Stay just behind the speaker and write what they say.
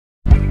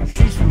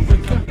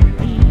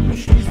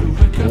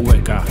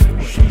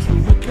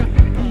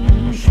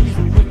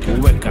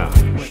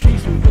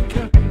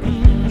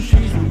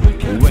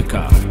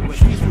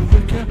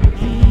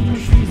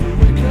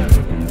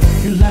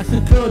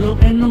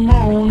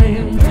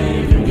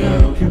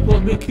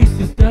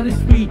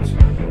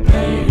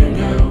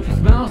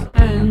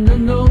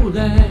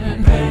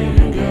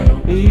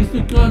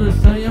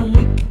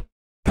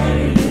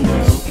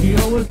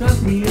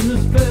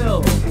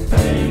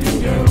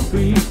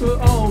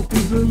all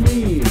people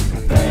me.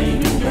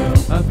 Pagan girl,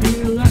 I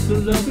feel like the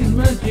love is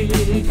magic.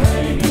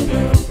 pagan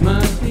girl,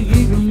 Magic,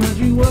 even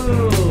magic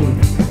world.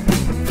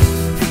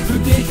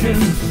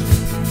 Traditions,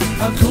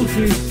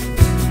 occultists,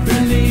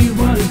 believe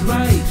what is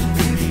right.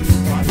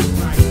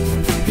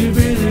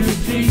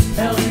 Divinity,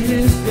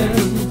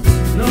 Hellenism,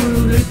 no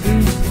religion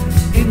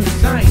in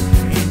sight.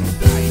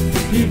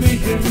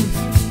 Divisions,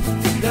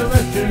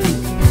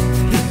 directions,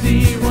 to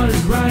see what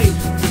is right.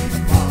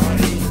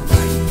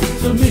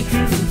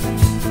 Submission,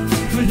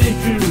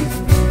 tradition,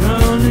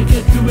 gonna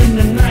get you in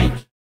the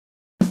night.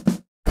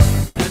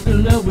 That's the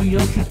love we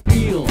all should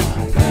feel.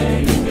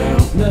 pagan girl,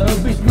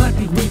 Love is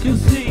magic we can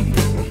see.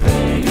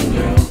 pagan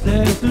girl,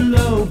 There's the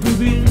love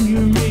within you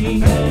and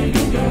me.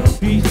 pagan girl,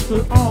 Peace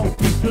for all,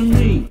 peace for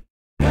me.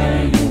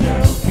 pagan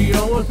girl, She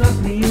always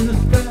has me in a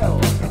spell.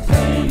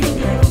 pagan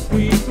girl,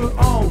 Peace for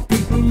all,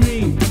 peace for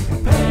me.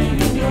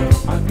 pagan girl,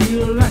 I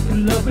feel like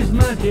love is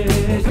magic.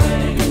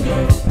 pagan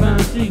girl,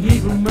 Magic,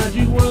 even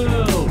magic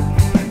world.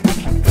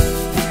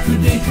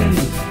 Traditions,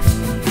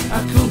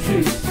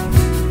 occultists,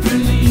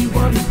 believe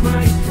what is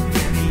right.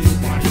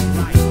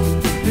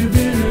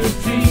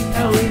 Divinity,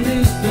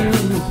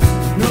 Hellenism,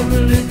 no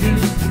religion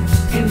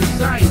in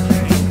sight.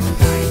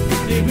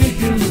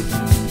 Divisions,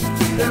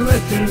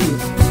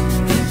 directions,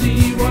 to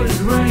see what is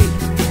right.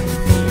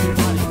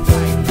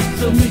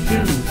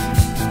 Submissions,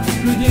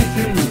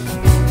 traditions,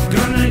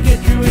 gonna get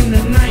you in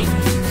the night.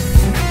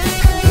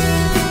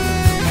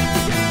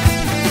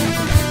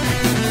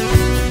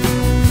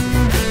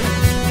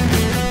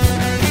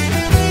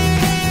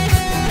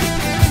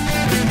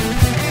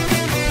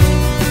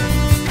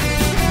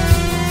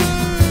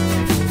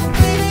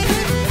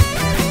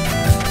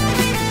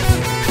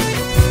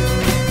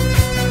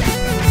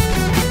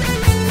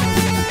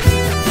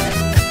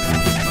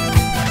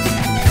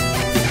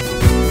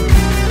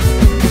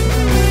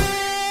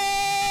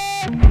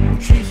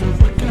 She's a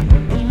Wicca,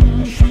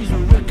 she's a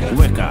Wicca,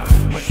 Wicca,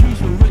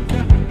 she's a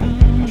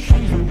Wicca,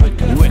 she's a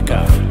Wicca,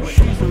 Wicca,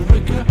 she's a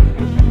Wicca,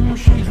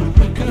 she's a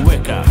Wicca,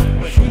 Wicca,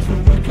 she's a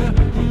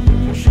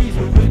Wicca, she's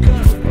a Wicca.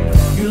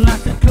 You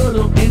like to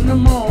cuddle in the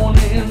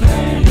morning,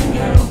 pagan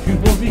girl, you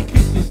won't be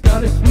kisses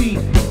started sweet.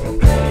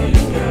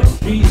 pagan girl,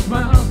 She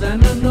smiles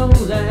and I know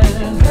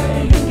that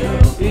pagan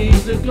girl,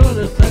 things are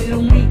gonna say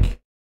I'm weak.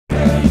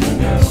 pagan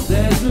girl,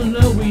 There's a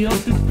love we all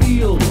should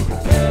feel.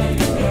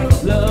 pagan girl,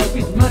 Love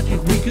is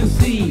magic we can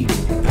see.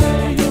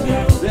 pagan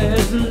girl,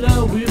 There's a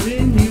love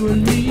within you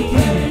and me.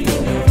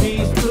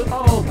 Peace for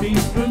all,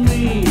 peace for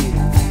me.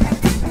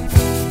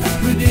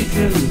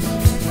 Traditions,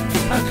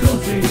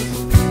 occultists,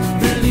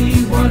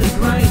 believe what is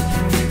right.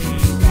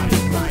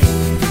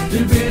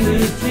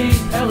 Divinity,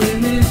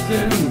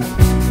 Hellenism,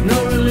 no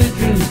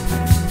religion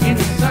in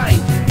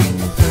sight.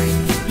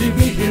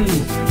 Divisions,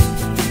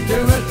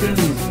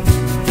 directions,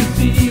 to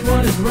see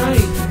what is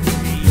right.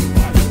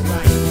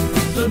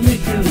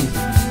 Submissions,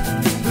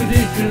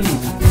 traditions,